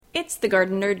It's the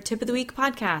Garden Nerd Tip of the Week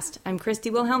podcast. I'm Christy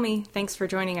Wilhelmi. Thanks for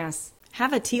joining us.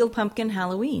 Have a teal pumpkin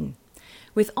Halloween.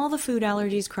 With all the food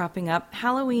allergies cropping up,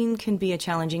 Halloween can be a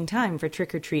challenging time for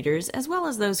trick-or-treaters as well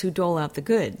as those who dole out the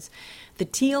goods. The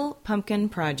Teal Pumpkin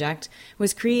Project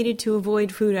was created to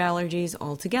avoid food allergies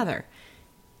altogether.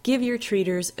 Give your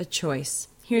treaters a choice.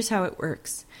 Here's how it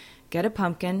works. Get a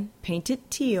pumpkin, paint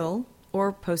it teal,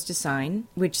 or post a sign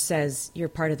which says you're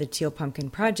part of the Teal Pumpkin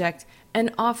Project, and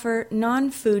offer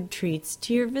non-food treats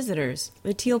to your visitors.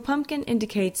 The teal pumpkin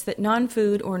indicates that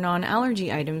non-food or non-allergy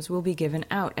items will be given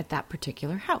out at that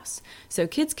particular house, so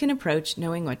kids can approach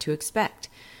knowing what to expect.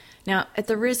 Now, at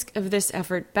the risk of this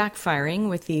effort backfiring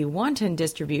with the wanton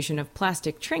distribution of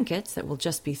plastic trinkets that will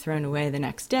just be thrown away the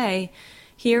next day,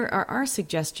 here are our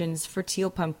suggestions for teal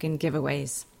pumpkin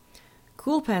giveaways.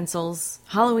 Cool pencils,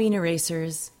 Halloween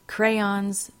erasers,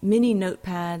 crayons, mini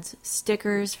notepads,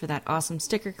 stickers for that awesome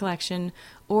sticker collection,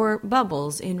 or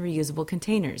bubbles in reusable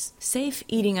containers. Safe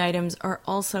eating items are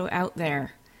also out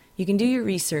there. You can do your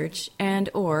research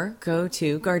or go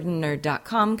to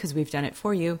gardennerd.com, because we've done it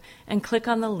for you, and click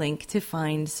on the link to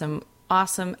find some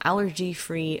awesome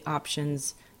allergy-free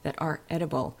options that are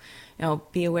edible. Now,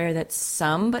 be aware that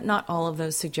some, but not all of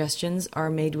those suggestions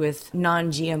are made with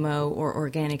non-GMO or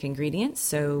organic ingredients,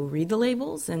 so read the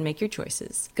labels and make your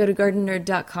choices. Go to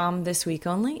gardennerd.com this week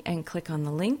only and click on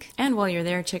the link. And while you're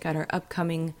there, check out our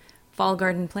upcoming fall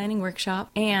garden planning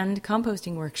workshop and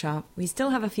composting workshop. We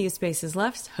still have a few spaces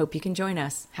left. Hope you can join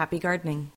us. Happy gardening.